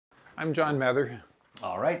I'm John Mather.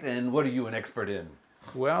 All right, and what are you an expert in?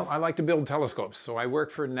 Well, I like to build telescopes, so I work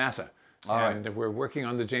for NASA. All right. And we're working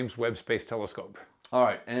on the James Webb Space Telescope. All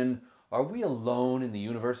right, and are we alone in the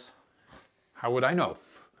universe? How would I know?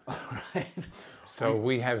 All right. So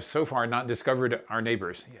we have so far not discovered our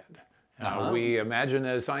neighbors yet. We imagine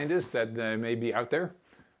as scientists that they may be out there.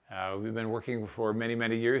 We've been working for many,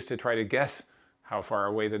 many years to try to guess how far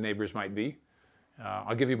away the neighbors might be.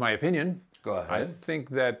 I'll give you my opinion. Go ahead. I think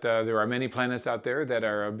that there are many planets out there that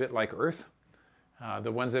are a bit like Earth.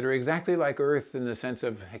 The ones that are exactly like Earth in the sense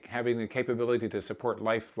of having the capability to support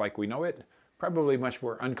life like we know it, probably much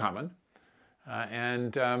more uncommon.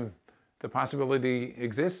 The possibility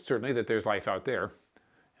exists, certainly, that there's life out there.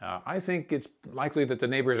 I think it's likely that the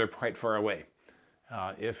neighbors are quite far away.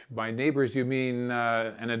 If by neighbors you mean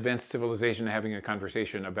an advanced civilization having a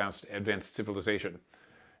conversation about advanced civilization.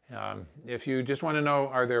 If you just want to know,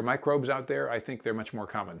 are there microbes out there? I think they're much more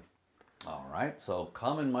common. All right, so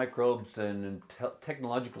common microbes and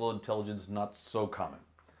technological intelligence not so common.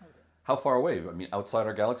 How far away? I mean, outside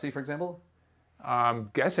our galaxy, for example?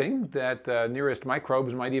 I'm guessing that the nearest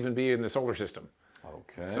microbes might even be in the solar system.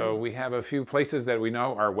 Okay. So we have a few places that we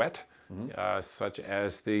know are wet, such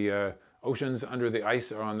as the oceans under the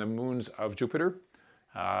ice on the moons of Jupiter,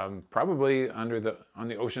 probably on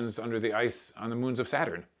the oceans under the ice on the moons of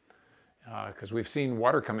Saturn, because we've seen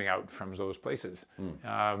water coming out from those places.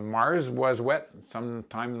 Mars was wet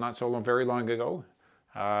sometime not so long, very long ago,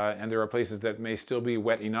 and there are places that may still be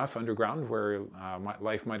wet enough underground where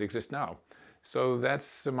life might exist now. So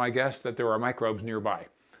that's my guess, that there are microbes nearby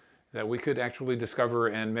that we could actually discover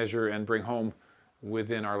and measure and bring home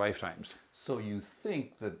within our lifetimes. So you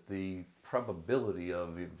think that the probability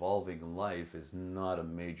of evolving life is not a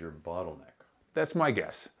major bottleneck? That's my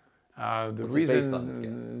guess. What's it based on this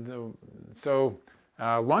guess?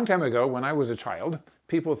 A long time ago, when I was a child,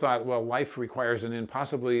 people thought, well, life requires an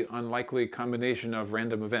impossibly unlikely combination of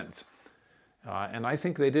random events. And I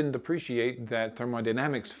think they didn't appreciate that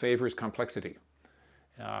thermodynamics favors complexity.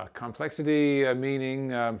 Complexity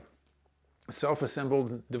meaning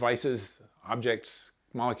self-assembled devices, objects,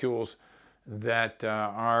 molecules that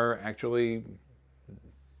are actually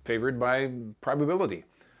favored by probability.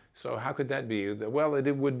 So how could that be? Well,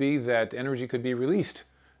 it would be that energy could be released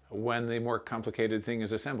when the more complicated thing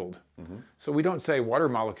is assembled. So we don't say water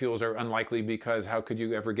molecules are unlikely because how could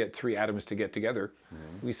you ever get three atoms to get together?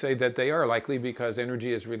 We say that they are likely because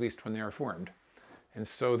energy is released when they are formed. And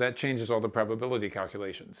so that changes all the probability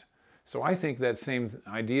calculations. So I think that same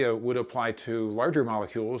idea would apply to larger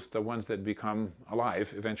molecules, the ones that become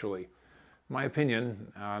alive eventually. My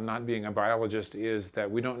opinion, not being a biologist, is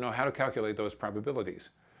that we don't know how to calculate those probabilities.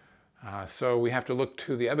 So we have to look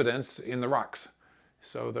to the evidence in the rocks.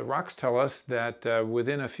 So the rocks tell us that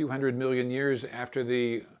within a few 100 million years after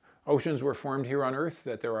the oceans were formed here on Earth,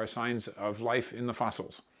 that there are signs of life in the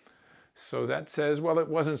fossils. So that says, well, it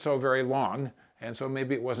wasn't so very long, and so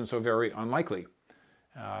maybe it wasn't so very unlikely.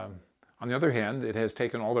 On the other hand, it has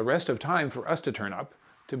taken all the rest of time for us to turn up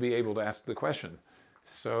to be able to ask the question.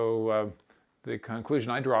 So the conclusion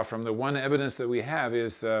I draw from the one evidence that we have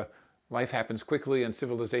is life happens quickly and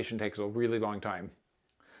civilization takes a really long time.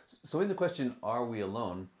 So in the question, are we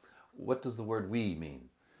alone, what does the word we mean?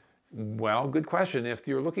 Well, good question. If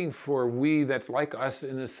you're looking for we that's like us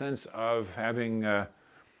in the sense of having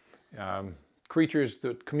creatures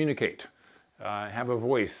that communicate, have a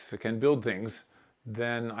voice, can build things,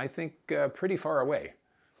 then I think pretty far away.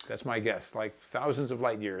 That's my guess, like thousands of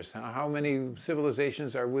light years. How many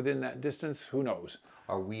civilizations are within that distance? Who knows?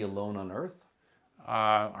 Are we alone on Earth?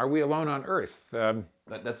 Are we alone on Earth?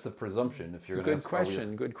 That's the presumption. If you're Good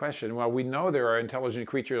question, good question. Well, we know there are intelligent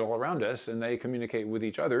creatures all around us, and they communicate with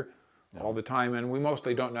each other all the time, and we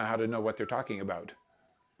mostly don't know how to know what they're talking about.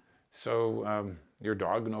 So your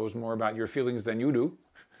dog knows more about your feelings than you do.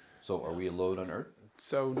 So are we alone on Earth?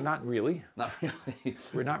 So not really. Not really.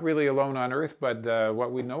 We're not really alone on Earth, but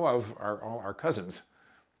what we know of are all our cousins.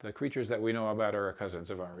 The creatures that we know about are cousins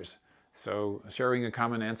of ours. So sharing a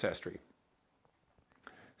common ancestry.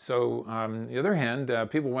 So on the other hand,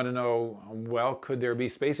 people want to know, well, could there be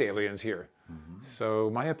space aliens here? So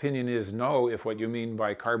my opinion is no, if what you mean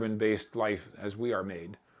by carbon-based life as we are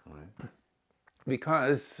made.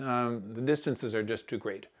 Because the distances are just too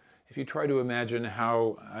great. If you try to imagine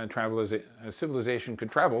how a civilization could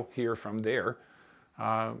travel here from there,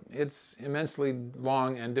 it's immensely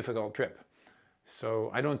long and difficult trip. So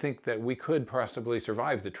I don't think that we could possibly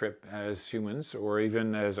survive the trip as humans or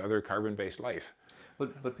even as other carbon-based life.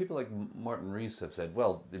 But people like Martin Rees have said,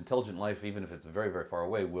 well, intelligent life, even if it's very, very far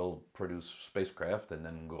away, will produce spacecraft and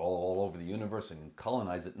then go all over the universe and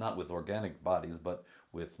colonize it, not with organic bodies, but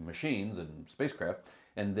with machines and spacecraft,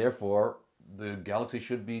 and therefore the galaxy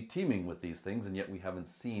should be teeming with these things, and yet we haven't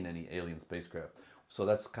seen any alien spacecraft. So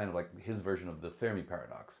that's kind of like his version of the Fermi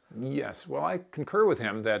paradox. Yes, well, I concur with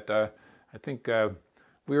him that I think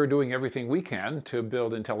we are doing everything we can to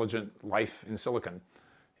build intelligent life in silicon.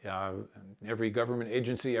 Every government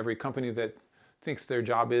agency, every company that thinks their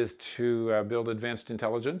job is to build advanced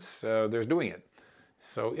intelligence, they're doing it.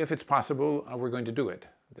 So if it's possible, we're going to do it.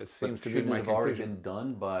 That seems to be my conclusion. Shouldn't it have already been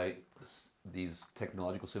done by these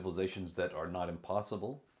technological civilizations that are not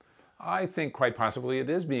impossible? I think quite possibly it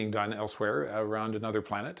is being done elsewhere around another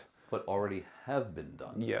planet. But already have been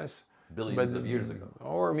done. Yes. Billions of years ago.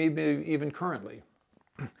 Or maybe even currently.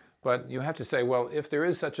 But you have to say, well, if there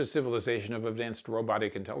is such a civilization of advanced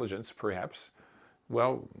robotic intelligence, perhaps,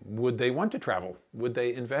 well, would they want to travel? Would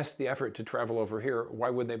they invest the effort to travel over here? Why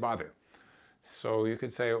would they bother? So you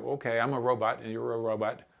could say, okay, I'm a robot and you're a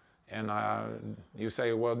robot. And you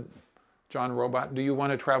say, well, John Robot, do you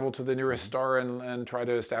want to travel to the nearest star and try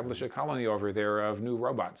to establish a colony over there of new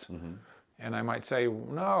robots? And I might say,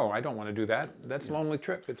 no, I don't want to do that. That's a lonely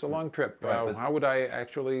trip. It's a long trip. Right, how would I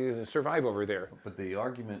actually survive over there? But the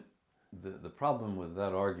argument, the problem with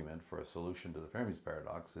that argument for a solution to the Fermi's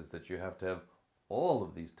paradox is that you have to have all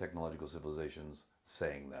of these technological civilizations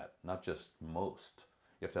saying that, not just most.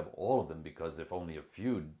 You have to have all of them, because if only a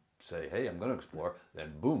few say, hey, I'm going to explore,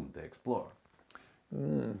 then boom, they explore.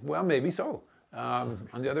 Well, maybe so. On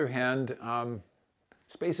the other hand,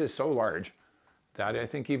 space is so large that I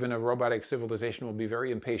think even a robotic civilization will be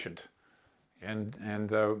very impatient. And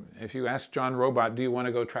if you ask John Robot, do you want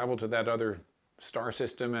to go travel to that other star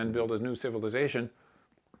system and build a new civilization?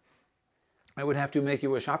 I would have to make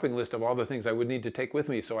you a shopping list of all the things I would need to take with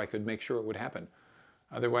me so I could make sure it would happen.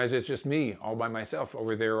 Otherwise, it's just me all by myself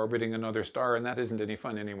over there orbiting another star, and that isn't any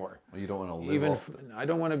fun anymore. Well, you don't want to live I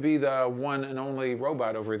don't want to be the one and only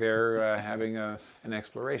robot over there having an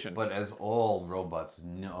exploration. But as all robots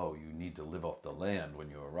know, you need to live off the land when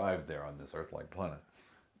you arrive there on this Earth-like planet.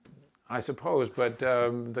 I suppose, but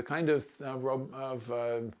the kind of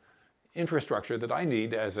infrastructure that I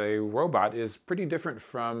need as a robot is pretty different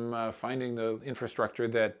from finding the infrastructure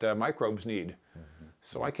that microbes need.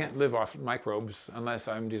 So I can't live off microbes unless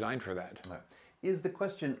I'm designed for that. Right. Is the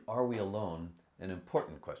question, are we alone, an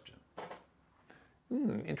important question?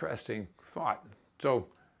 Interesting thought. So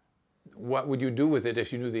what would you do with it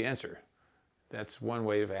if you knew the answer? That's one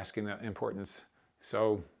way of asking the importance.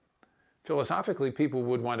 So philosophically, people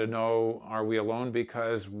would want to know, are we alone,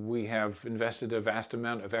 because we have invested a vast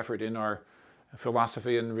amount of effort in our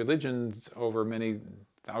philosophy and religions over many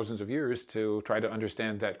thousands of years to try to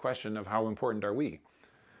understand that question of how important are we.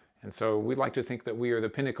 And so we like to think that we are the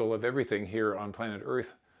pinnacle of everything here on planet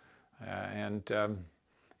Earth.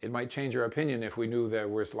 It might change our opinion if we knew there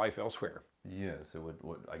was life elsewhere. Yes, it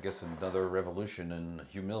would, I guess, another revolution in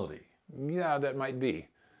humility. Yeah, that might be.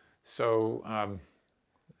 So,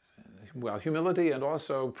 well, humility and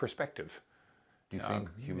also perspective. Do you think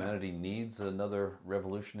humanity needs another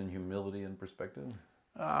revolution in humility and perspective?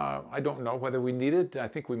 I don't know whether we need it. I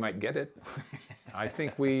think we might get it. I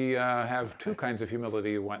think we have two kinds of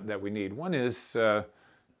humility that we need. One is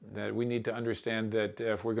that we need to understand that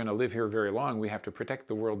if we're going to live here very long, we have to protect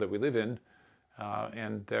the world that we live in.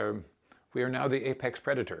 We are now the apex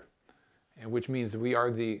predator, which means we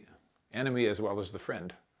are the enemy as well as the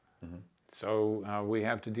friend. So we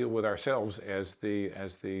have to deal with ourselves as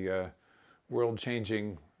the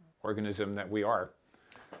world-changing organism that we are.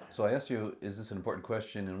 So I asked you, is this an important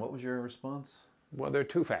question, and what was your response? Well, there are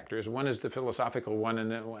two factors. One is the philosophical one,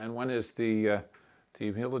 and one is the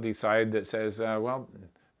humility side that says, well,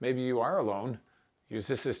 maybe you are alone.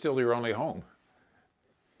 This is still your only home.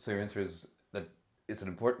 So your answer is that it's an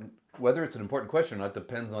important, whether it's an important question or not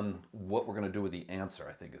depends on what we're going to do with the answer,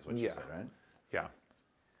 I think is what you said, right? Yeah.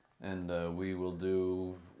 And we will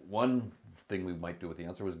do, one thing we might do with the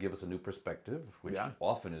answer was give us a new perspective, which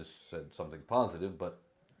often is said something positive, but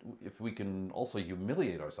if we can also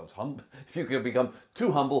humiliate ourselves, if you can become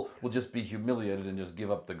too humble, we'll just be humiliated and just give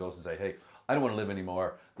up the ghost and say, hey, I don't want to live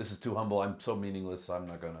anymore. This is too humble. I'm so meaningless. I'm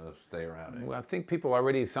not going to stay around anymore. Well, I think people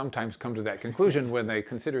already sometimes come to that conclusion when they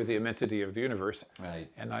consider the immensity of the universe. Right.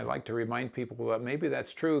 And I like to remind people that maybe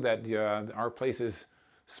that's true, that our place is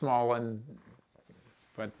small,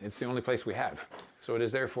 but it's the only place we have. So it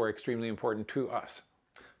is therefore extremely important to us.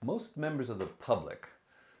 Most members of the public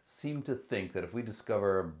seem to think that if we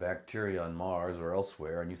discover bacteria on Mars or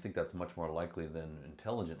elsewhere, and you think that's much more likely than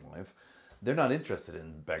intelligent life, they're not interested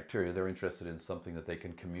in bacteria, they're interested in something that they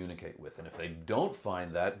can communicate with. And if they don't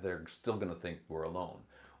find that, they're still going to think we're alone.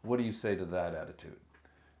 What do you say to that attitude?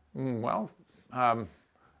 Well,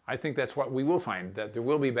 I think that's what we will find, that there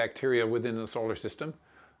will be bacteria within the solar system,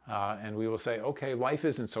 and we will say, okay, life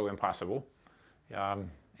isn't so impossible,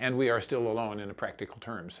 and we are still alone in practical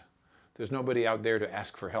terms. There's nobody out there to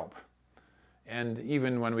ask for help. And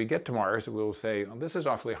even when we get to Mars, we'll say, oh, this is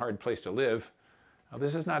an awfully hard place to live.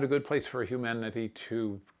 This is not a good place for humanity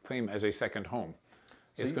to claim as a second home.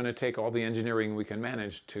 It's going to take all the engineering we can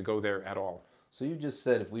manage to go there at all. So you just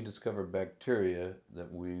said if we discover bacteria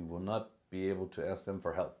that we will not be able to ask them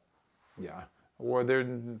for help. Yeah, or they're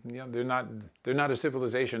not a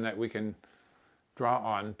civilization that we can draw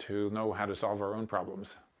on to know how to solve our own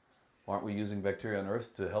problems. Aren't we using bacteria on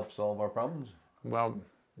Earth to help solve our problems? Well,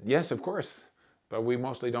 yes, of course, but we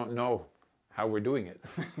mostly don't know how we're doing it.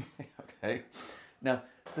 Okay. Now,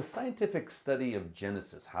 the scientific study of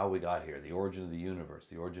Genesis, how we got here, the origin of the universe,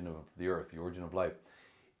 the origin of the Earth, the origin of life,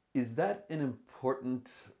 is that an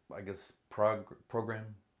important, I guess, program?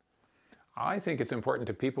 I think it's important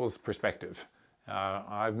to people's perspective.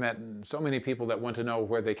 I've met so many people that want to know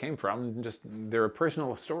where they came from, just their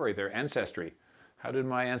personal story, their ancestry. How did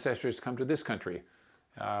my ancestors come to this country?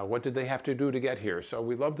 What did they have to do to get here? So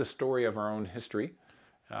we love the story of our own history.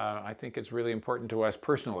 I think it's really important to us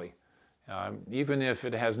personally, even if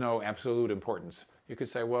it has no absolute importance. You could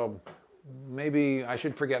say, well, maybe I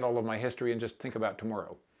should forget all of my history and just think about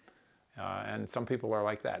tomorrow. And some people are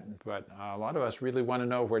like that, but a lot of us really want to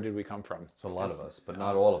know where did we come from. So a lot of us, but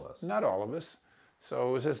not all of us. Not all of us.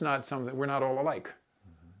 So it's just not something, we're not all alike.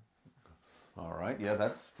 Mm-hmm. All right, yeah,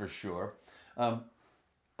 that's for sure.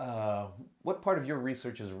 What part of your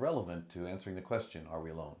research is relevant to answering the question, are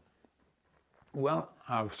we alone? Well,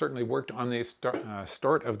 I've certainly worked on the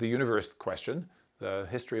start of the universe question, the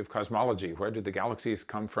history of cosmology. Where did the galaxies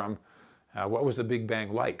come from? What was the Big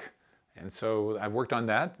Bang like? And so I've worked on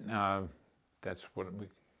that. That's what we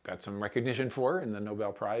got some recognition for in the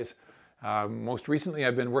Nobel Prize. Most recently,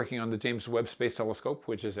 I've been working on the James Webb Space Telescope,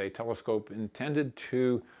 which is a telescope intended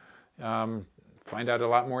to find out a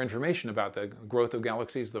lot more information about the growth of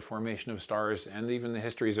galaxies, the formation of stars, and even the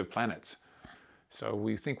histories of planets. So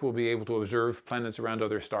we think we'll be able to observe planets around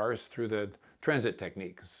other stars through the transit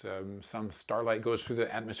techniques. Some starlight goes through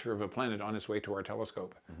the atmosphere of a planet on its way to our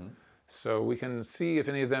telescope. Mm-hmm. So we can see if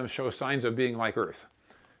any of them show signs of being like Earth.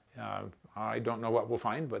 I don't know what we'll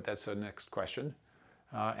find, but that's the next question.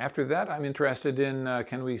 After that, I'm interested in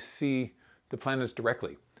can we see the planets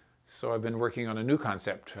directly? So I've been working on a new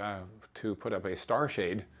concept to put up a star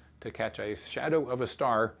shade to catch a shadow of a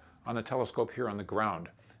star on a telescope here on the ground.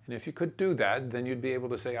 And if you could do that, then you'd be able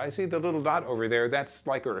to say, I see the little dot over there, that's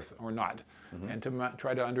like Earth or not. Mm-hmm. And to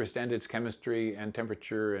try to understand its chemistry and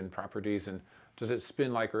temperature and properties. And does it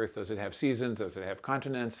spin like Earth? Does it have seasons? Does it have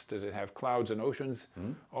continents? Does it have clouds and oceans?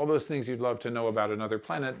 Mm-hmm. All those things you'd love to know about another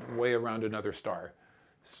planet way around another star.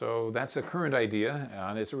 So that's a current idea,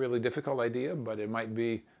 and it's a really difficult idea, but it might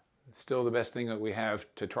be still the best thing that we have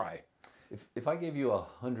to try. If I gave you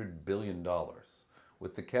 $100 billion,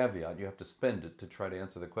 with the caveat you have to spend it to try to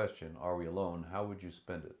answer the question, are we alone, how would you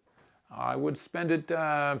spend it? I would spend it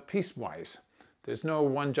piecewise. There's no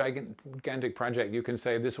one gigantic project you can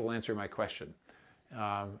say, this will answer my question.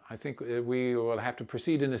 I think we will have to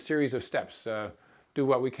proceed in a series of steps. Do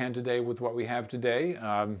what we can today with what we have today.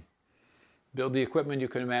 Build the equipment you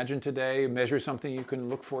can imagine today, measure something you can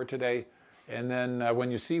look for today, and then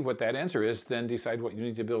when you see what that answer is, then decide what you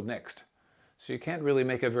need to build next. So you can't really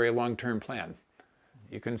make a very long-term plan.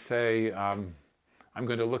 You can say, I'm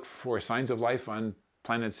going to look for signs of life on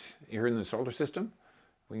planets here in the solar system.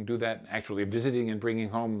 We can do that actually visiting and bringing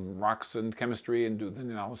home rocks and chemistry and do the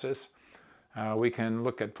analysis. We can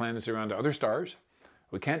look at planets around other stars.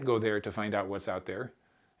 We can't go there to find out what's out there.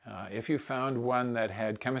 If you found one that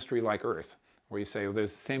had chemistry like Earth, where you say, well,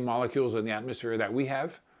 there's the same molecules in the atmosphere that we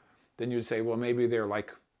have, then you'd say, well, maybe they're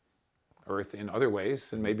like Earth in other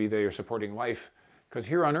ways, and maybe they are supporting life. Because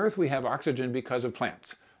here on Earth, we have oxygen because of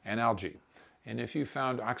plants and algae. And if you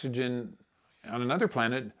found oxygen on another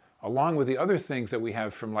planet, along with the other things that we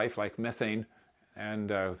have from life, like methane,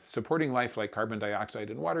 and supporting life like carbon dioxide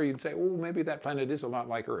and water, you'd say, oh, maybe that planet is a lot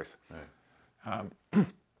like Earth. Right.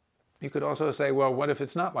 You could also say, well, what if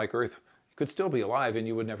it's not like Earth? It could still be alive and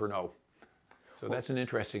you would never know. So that's an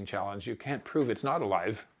interesting challenge. You can't prove it's not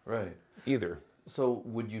alive either. So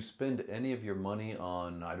would you spend any of your money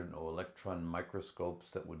on, I don't know, electron microscopes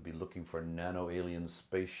that would be looking for nano-alien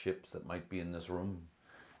spaceships that might be in this room?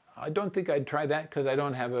 I don't think I'd try that because I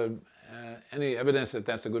don't have any evidence that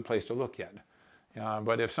that's a good place to look yet.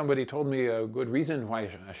 But if somebody told me a good reason why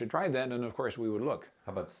I should try that, then of course we would look.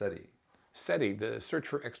 How about SETI? SETI, the Search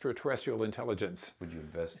for Extraterrestrial Intelligence. Would you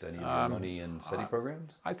invest any of your money in SETI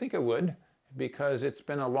programs? I think I would, because it's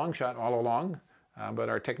been a long shot all along. but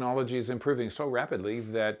our technology is improving so rapidly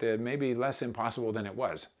that it may be less impossible than it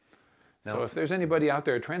was. So if there's anybody out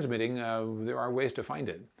there transmitting, there are ways to find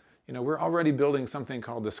it. You know, we're already building something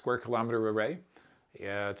called the Square Kilometer Array.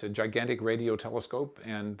 It's a gigantic radio telescope,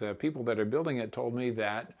 and the people that are building it told me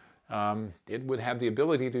that it would have the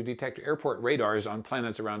ability to detect airport radars on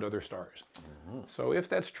planets around other stars. So if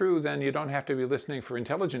that's true, then you don't have to be listening for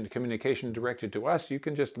intelligent communication directed to us. You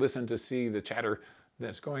can just listen to see the chatter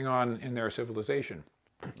that's going on in their civilization.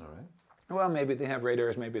 All right. Well, maybe they have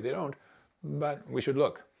radars, maybe they don't, but we should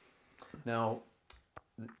look. Now,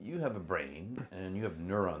 you have a brain and you have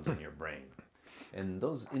neurons in your brain. And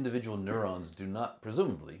those individual neurons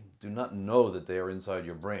presumably do not know that they are inside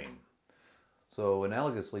your brain. So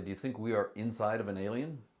analogously, do you think we are inside of an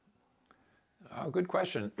alien? Good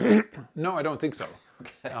question. No, I don't think so.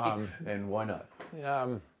 Okay. And why not?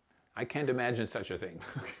 I can't imagine such a thing.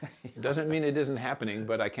 Okay. It doesn't mean it isn't happening,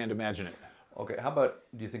 but I can't imagine it. Okay, how about,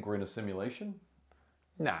 do you think we're in a simulation?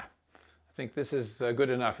 Nah, I think this is good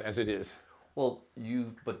enough as it is. Well,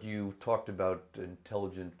 you talked about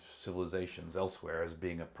intelligent civilizations elsewhere as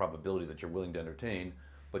being a probability that you're willing to entertain,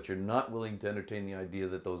 but you're not willing to entertain the idea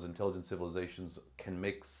that those intelligent civilizations can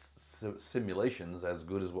make simulations as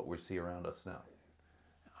good as what we see around us now.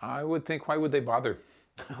 I would think, why would they bother?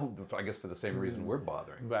 I guess for the same reason we're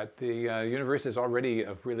bothering. But the universe is already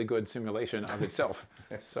a really good simulation of itself.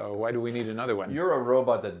 So why do we need another one? You're a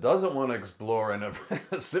robot that doesn't want to explore and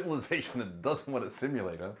a civilization that doesn't want to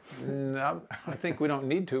simulate, huh? No, I think we don't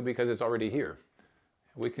need to because it's already here.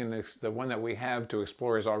 We can. The one that we have to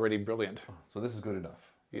explore is already brilliant. So this is good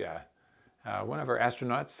enough. Yeah. One of our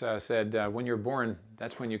astronauts said, when you're born,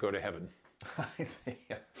 that's when you go to heaven. I see.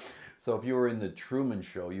 So if you were in the Truman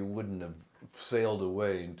Show, you wouldn't have sailed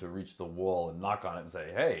away to reach the wall and knock on it and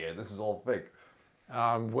say, hey, this is all fake.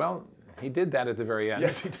 Well, he did that at the very end.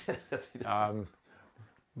 Yes, he did. Yes, he did.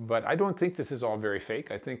 But I don't think this is all very fake.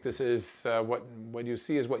 I think this is what you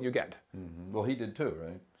see is what you get. Mm-hmm. Well, he did too,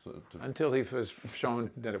 right? So until he was shown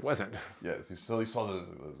that it wasn't. Yes, he saw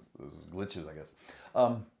those glitches, I guess.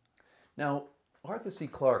 Now, Arthur C.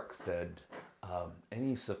 Clarke said,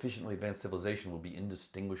 any sufficiently advanced civilization will be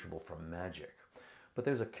indistinguishable from magic. But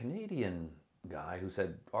there's a Canadian guy who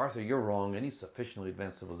said, Arthur, you're wrong. Any sufficiently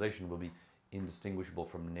advanced civilization will be indistinguishable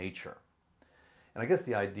from nature. And I guess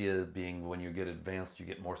the idea being when you get advanced, you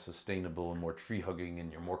get more sustainable and more tree hugging,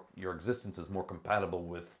 and your existence is more compatible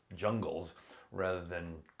with jungles rather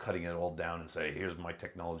than cutting it all down and say, here's my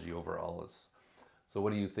technology over all this. So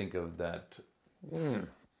what do you think of that,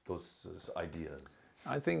 those ideas?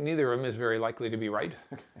 I think neither of them is very likely to be right.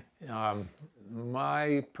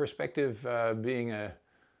 My perspective,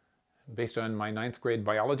 based on my 9th grade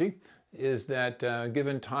biology, is that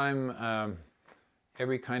given time,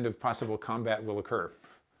 every kind of possible combat will occur.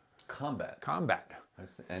 Combat? Combat. I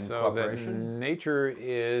see. And so cooperation? That nature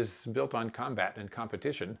is built on combat and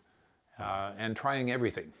competition and trying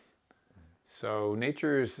everything. So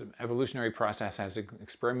nature's evolutionary process has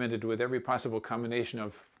experimented with every possible combination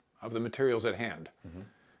of the materials at hand. Mm-hmm.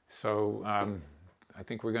 So I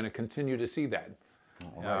think we're going to continue to see that.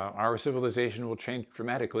 Right. Our civilization will change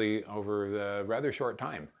dramatically over the rather short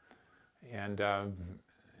time. And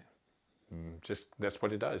just that's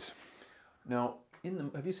what it does. Now,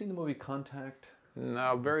 have you seen the movie Contact?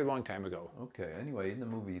 No, a very long time ago. Okay, anyway, in the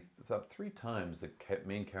movie, about 3 times the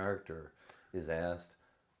main character is asked,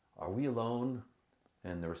 are we alone?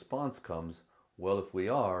 And the response comes, well, if we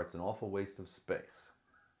are, it's an awful waste of space.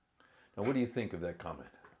 Now, what do you think of that comment?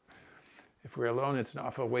 If we're alone, it's an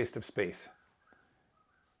awful waste of space.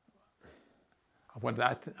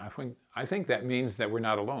 I think that means that we're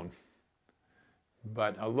not alone.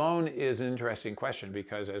 But alone is an interesting question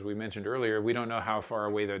because, as we mentioned earlier, we don't know how far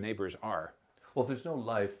away the neighbors are. Well, if there's no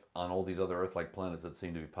life on all these other Earth-like planets that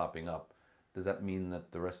seem to be popping up, does that mean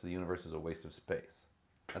that the rest of the universe is a waste of space?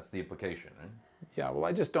 That's the implication, right? Yeah, well,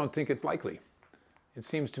 I just don't think it's likely. It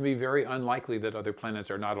seems to me very unlikely that other planets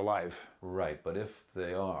are not alive. Right, but if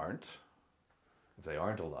they aren't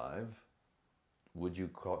alive, would you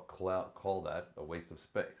call that a waste of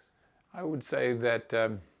space? I would say that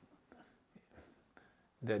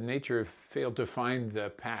that nature failed to find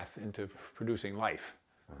the path into producing life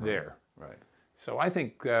there. Right. So I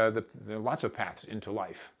think there are lots of paths into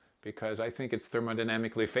life because I think it's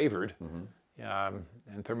thermodynamically favored. Mm-hmm.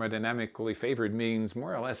 And thermodynamically favored means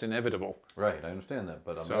more or less inevitable. Right, I understand that,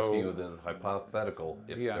 but I'm asking you the hypothetical.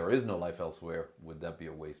 If there is no life elsewhere, would that be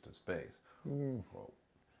a waste of space?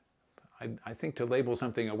 I think to label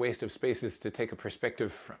something a waste of space is to take a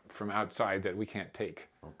perspective from outside that we can't take.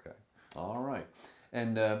 Okay, all right.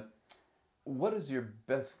 And what is your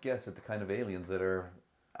best guess at the kind of aliens that are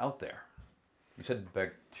out there? You said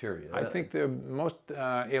bacteria. I think the most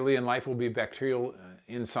alien life will be bacterial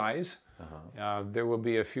in size. There will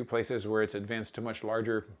be a few places where it's advanced to much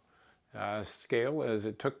larger scale, as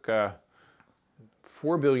it took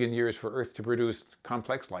 4 billion years for Earth to produce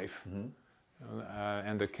complex life,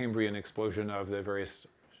 and the Cambrian explosion of the various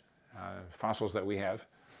fossils that we have.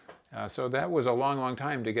 So that was a long, long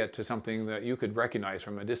time to get to something that you could recognize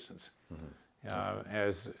from a distance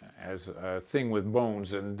as a thing with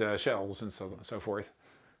bones and shells and so forth.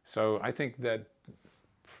 So I think that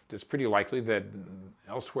it's pretty likely that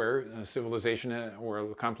elsewhere civilization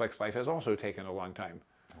or complex life has also taken a long time.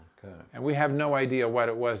 Okay. And we have no idea what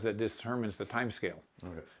it was that determines the time scale.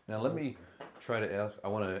 Okay. Now let me try to ask, I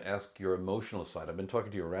want to ask your emotional side. I've been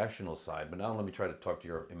talking to your rational side, but now let me try to talk to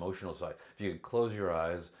your emotional side. If you could close your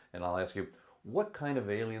eyes and I'll ask you, what kind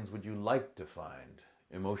of aliens would you like to find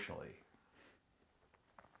emotionally?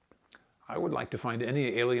 I would like to find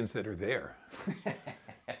any aliens that are there.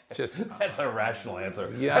 Just that's a rational answer.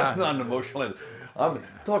 Yeah. That's not an emotional answer.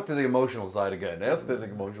 Talk to the emotional side again. Ask the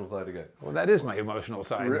emotional side again. Well, that is my emotional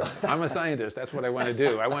side. Really? I'm a scientist. That's what I want to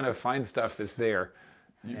do. I want to find stuff that's there.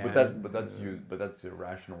 But that's your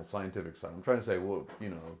rational scientific side. I'm trying to say, well, you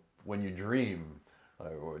know, when you dream,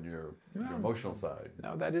 or your emotional side.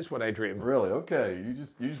 No, that is what I dream. Really? Okay. You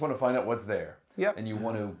just want to find out what's there. Yep. And you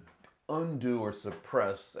want to undo or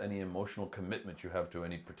suppress any emotional commitment you have to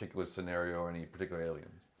any particular scenario or any particular alien.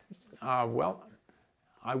 Well,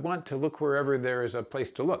 I want to look wherever there is a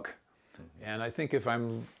place to look. And I think if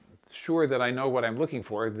I'm sure that I know what I'm looking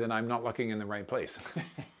for, then I'm not looking in the right place.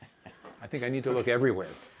 I think I need to look everywhere.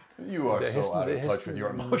 You are so out of touch with your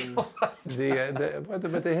emotional side.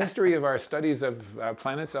 But the history of our studies of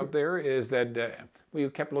planets out there is that we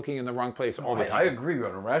kept looking in the wrong place all the time. I agree.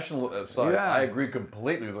 On a rational side, Yeah. I agree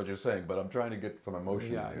completely with what you're saying, but I'm trying to get some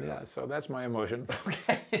emotion. Yeah, so that's my emotion.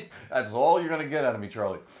 Okay. That's all you're going to get out of me,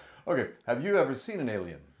 Charlie. Okay. Have you ever seen an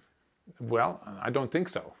alien? Well, I don't think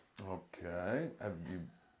so. Okay.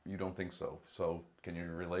 You don't think so? So can you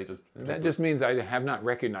relate it? That just means I have not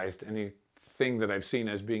recognized anything that I've seen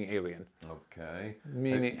as being alien. Okay.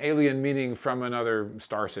 Alien meaning from another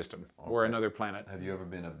star system or another planet. Have you ever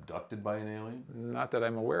been abducted by an alien? Not that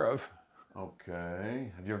I'm aware of. Okay.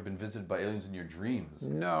 Have you ever been visited by aliens in your dreams?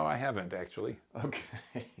 No, I haven't actually.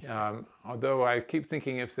 Okay. Although I keep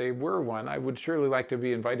thinking if they were one, I would surely like to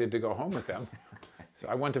be invited to go home with them. Okay. So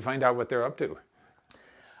I want to find out what they're up to.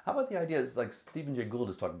 How about the idea, it's like Stephen Jay Gould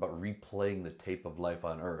is talking about replaying the tape of life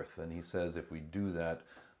on Earth, and he says if we do that,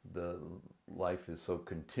 the life is so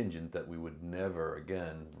contingent that we would never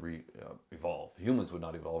again evolve. Humans would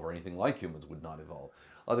not evolve, or anything like humans would not evolve.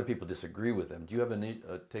 Other people disagree with them. Do you have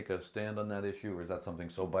take a stand on that issue, or is that something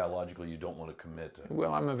so biological you don't want to commit to?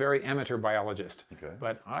 Well, I'm a very amateur biologist, Okay.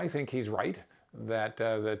 but I think he's right that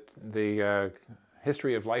the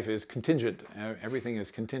history of life is contingent. Everything is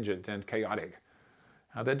contingent and chaotic.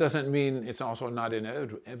 That doesn't mean it's also not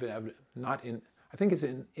inevitable. I think it's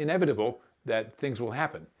inevitable that things will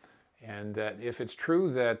happen, and that if it's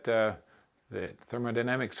true that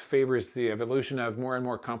thermodynamics favors the evolution of more and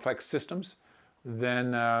more complex systems,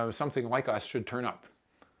 then something like us should turn up.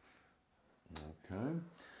 Okay.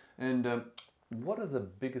 And what are the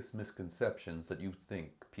biggest misconceptions that you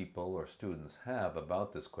think people or students have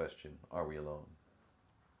about this question, are we alone?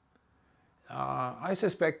 I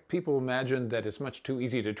suspect people imagine that it's much too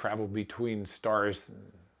easy to travel between stars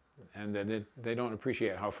and that they don't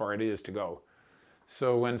appreciate how far it is to go.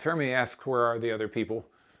 So when Fermi asks where are the other people,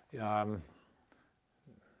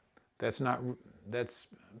 that's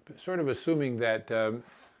sort of assuming that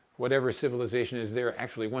whatever civilization is there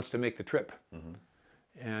actually wants to make the trip. Mm-hmm.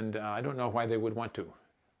 And I don't know why they would want to.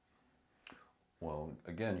 Well,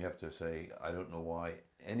 again, you have to say, I don't know why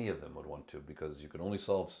any of them would want to, because you can only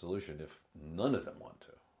solve a solution if none of them want to.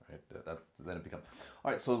 Right? Then it becomes...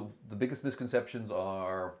 All right, so the biggest misconceptions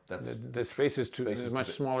are... The space is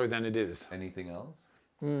much smaller than it is. Anything else?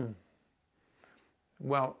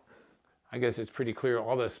 Well, I guess it's pretty clear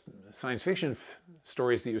all the science fiction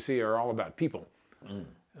stories that you see are all about people.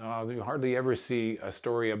 You hardly ever see a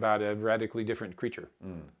story about a radically different creature.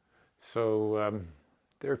 So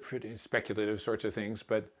they're pretty speculative sorts of things,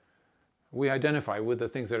 but we identify with the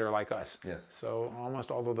things that are like us. Yes. So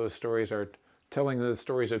almost all of those stories are telling the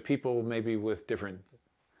stories of people maybe with different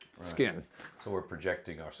skin. So we're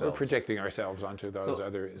projecting ourselves. We're projecting ourselves onto those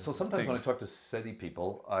other So sometimes things. when I talk to SETI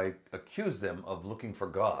people, I accuse them of looking for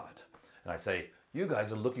God. And I say, you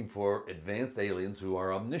guys are looking for advanced aliens who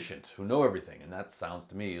are omniscient, who know everything. And that sounds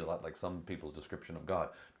to me a lot like some people's description of God.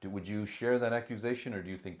 Would you share that accusation, or do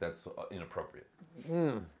you think that's inappropriate?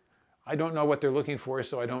 I don't know what they're looking for,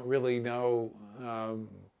 so I don't really know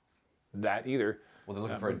that either. Well, they're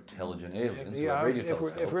looking for intelligent aliens. Yeah, Radio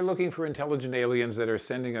telescopes. if we're looking for intelligent aliens that are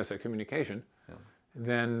sending us a communication,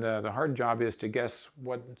 then the hard job is to guess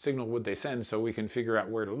what signal would they send so we can figure out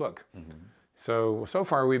where to look. So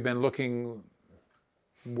far we've been looking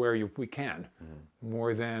where we can,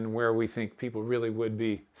 more than where we think people really would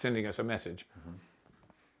be sending us a message.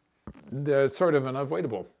 That's sort of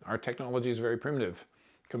unavoidable. Our technology is very primitive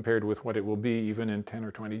compared with what it will be even in 10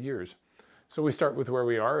 or 20 years. So we start with where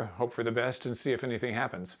we are, hope for the best, and see if anything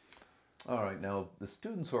happens. All right, now the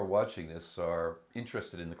students who are watching this are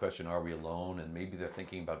interested in the question, are we alone? And maybe they're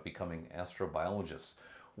thinking about becoming astrobiologists.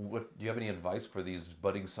 Do you have any advice for these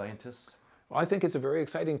budding scientists? Well, I think it's a very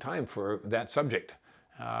exciting time for that subject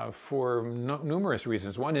for numerous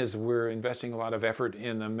reasons. One is we're investing a lot of effort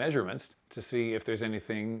in the measurements to see if there's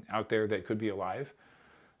anything out there that could be alive.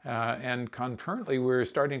 And concurrently, we're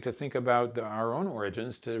starting to think about our own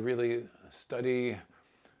origins to really study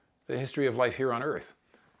the history of life here on Earth.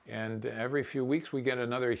 And every few weeks we get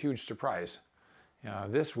another huge surprise.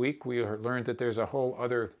 This week we learned that there's a whole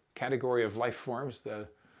other category of life forms,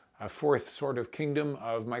 a fourth sort of kingdom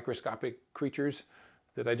of microscopic creatures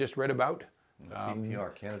that I just read about.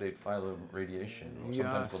 CPR, candidate phylum radiation, or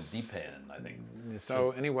sometimes called DPAN, I think.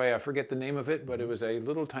 So anyway, I forget the name of it, but it was a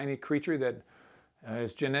little tiny creature that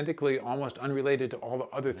is genetically almost unrelated to all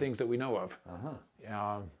the other things that we know of.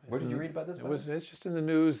 Where did you read about this? It's just in the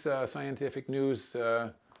news, scientific news,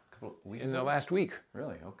 in the last week.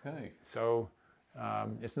 Really? Okay. So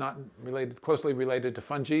it's not closely related to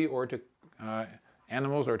fungi or to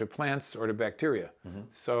animals or to plants or to bacteria.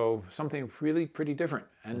 So something really pretty different,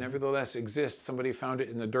 and nevertheless exists. Somebody found it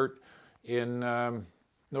in the dirt in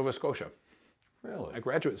Nova Scotia. Really? A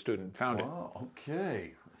graduate student found it. Wow,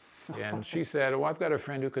 okay. And she said, oh, I've got a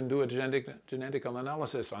friend who can do a genetic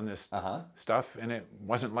analysis on this stuff, and it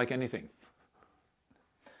wasn't like anything.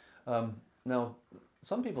 Now,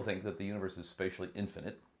 some people think that the universe is spatially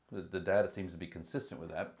infinite. The data seems to be consistent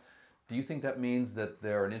with that. Do you think that means that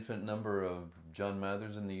there are an infinite number of John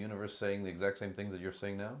Mathers in the universe saying the exact same things that you're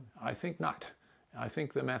saying now? I think not. I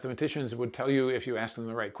think the mathematicians would tell you, if you ask them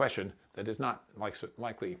the right question, that is not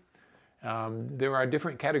likely. There are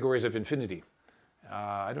different categories of infinity.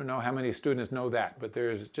 I don't know how many students know that, but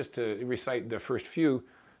there's, just to recite the first few,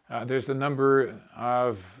 there's the number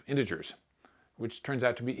of integers, which turns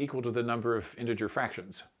out to be equal to the number of integer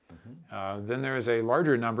fractions. Then there is a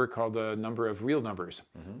larger number called the number of real numbers.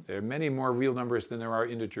 There are many more real numbers than there are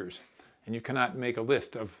integers, and you cannot make a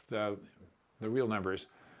list of the real numbers.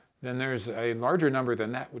 Then there's a larger number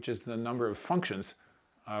than that, which is the number of functions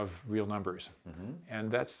of real numbers.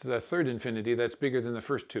 And that's the third infinity. That's bigger than the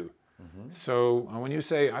first two. So when you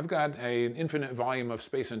say, I've got an infinite volume of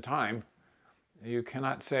space and time, you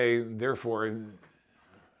cannot say, therefore,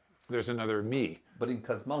 there's another me. But in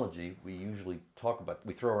cosmology, we usually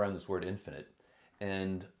we throw around this word infinite,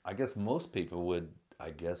 and I guess most people would,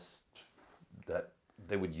 that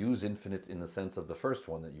they would use infinite in the sense of the first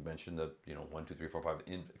one that you mentioned, that, 1, 2, 3, 4, 5,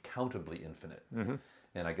 countably infinite.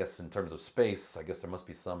 And I guess in terms of space, I guess there must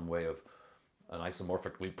be some way of an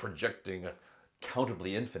isomorphically projecting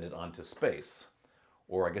countably infinite onto space.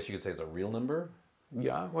 Or I guess you could say it's a real number?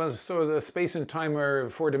 Yeah, well, so the space and time are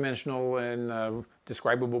four-dimensional and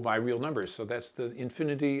describable by real numbers. So that's the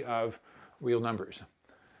infinity of real numbers.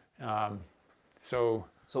 So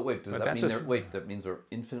wait, that means they're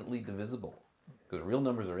infinitely divisible? Because real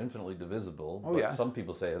numbers are infinitely divisible, but some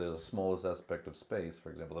people say there's the smallest aspect of space, for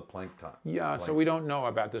example, the Planck time. Yeah, so we don't know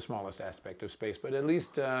about the smallest aspect of space, but at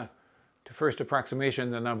least to first approximation,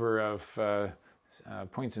 the number of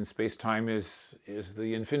points in space-time is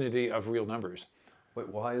the infinity of real numbers. Wait,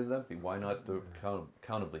 why is that? Why not the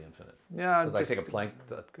countably infinite? Yeah, because I take a Planck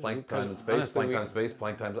time in space, Planck time in space,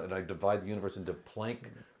 Planck time, and I divide the universe into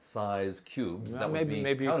Planck-size cubes. That would be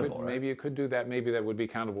countable, right? Maybe you could do that. Maybe that would be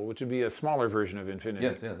countable, which would be a smaller version of infinity.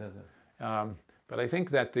 Yes. But I think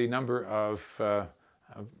that the number of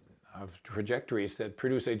trajectories that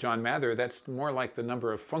produce a John Mather, that's more like the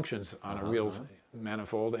number of functions on a real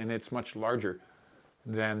manifold, and it's much larger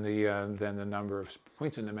than the number of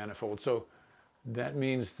points in the manifold. So that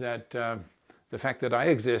means that the fact that I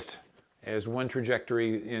exist as one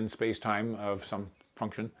trajectory in space-time of some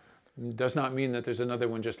function does not mean that there's another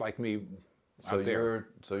one just like me out there.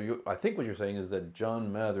 I think what you're saying is that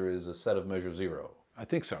John Mather is a set of measure zero. I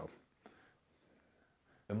think so.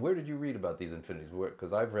 And where did you read about these infinities?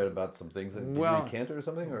 Because I've read about some things. Did you read Cantor or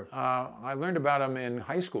something? Or? I learned about them in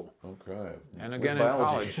high school. Okay. And again in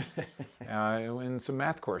college. In some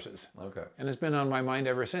math courses. Okay. And it's been on my mind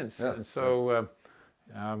ever since. Yes, and so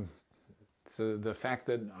So the fact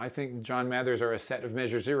that I think John Mathers are a set of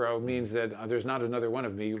measure zero means that there's not another one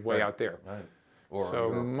of me way out there. Right.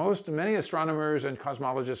 Many astronomers and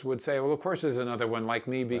cosmologists would say, well, of course there's another one like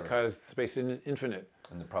me because space is infinite.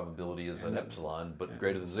 And the probability is an epsilon, but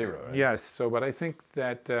greater than zero, right? Yes, but I think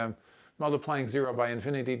that multiplying zero by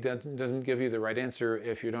infinity doesn't give you the right answer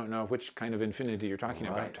if you don't know which kind of infinity you're talking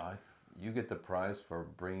about. You get the prize for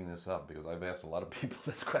bringing this up because I've asked a lot of people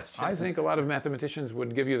this question. I think a lot of mathematicians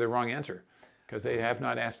would give you the wrong answer because they have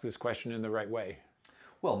not asked this question in the right way.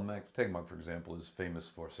 Well, Max Tegmark, for example, is famous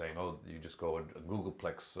for saying, oh, you just go a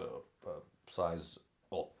googolplex size,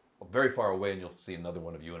 well, very far away and you'll see another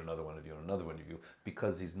one of you and another one of you and another one of you,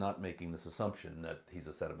 because he's not making this assumption that he's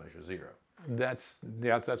a set of measure zero. That's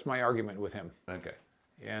my argument with him. Okay.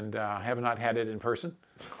 And I have not had it in person,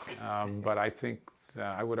 but I think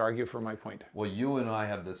I would argue for my point. Well, you and I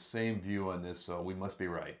have the same view on this, so we must be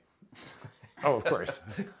right. Oh, of course.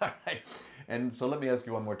 All right. And so let me ask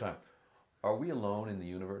you one more time. Are we alone in the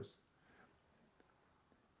universe?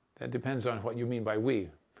 That depends on what you mean by we.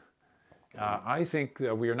 I think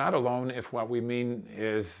we are not alone if what we mean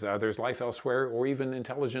is there's life elsewhere, or even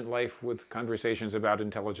intelligent life with conversations about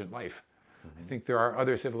intelligent life. I think there are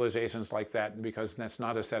other civilizations like that because that's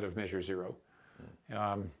not a set of measure zero.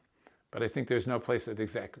 But I think there's no place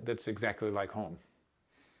that's exactly like home.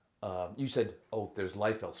 You said, oh, there's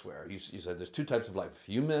life elsewhere. You said there's two types of life: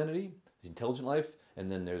 humanity, intelligent life, and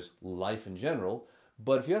then there's life in general.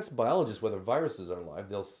 But if you ask biologists whether viruses are alive,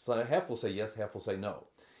 half will say yes, half will say no.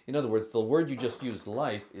 In other words, the word you just used,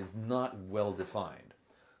 life, is not well defined.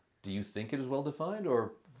 Do you think it is well defined,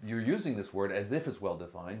 or you're using this word as if it's well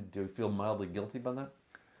defined? Do you feel mildly guilty about that?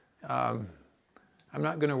 I'm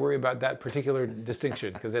not going to worry about that particular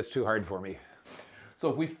distinction because that's too hard for me. So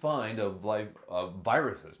if we find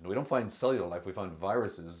viruses, we don't find cellular life, we find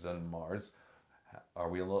viruses on Mars, are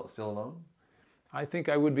we still alone? I think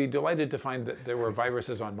I would be delighted to find that there were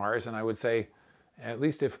viruses on Mars, and I would say, at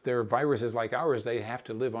least if they're viruses like ours, they have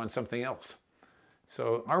to live on something else.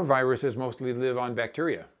 So our viruses mostly live on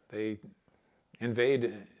bacteria. They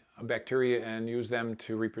invade bacteria and use them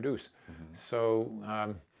to reproduce.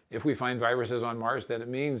 So if we find viruses on Mars, then it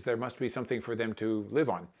means there must be something for them to live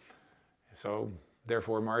on. So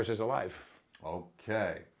therefore Mars is alive.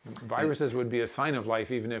 Okay. Viruses would be a sign of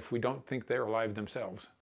life even if we don't think they're alive themselves.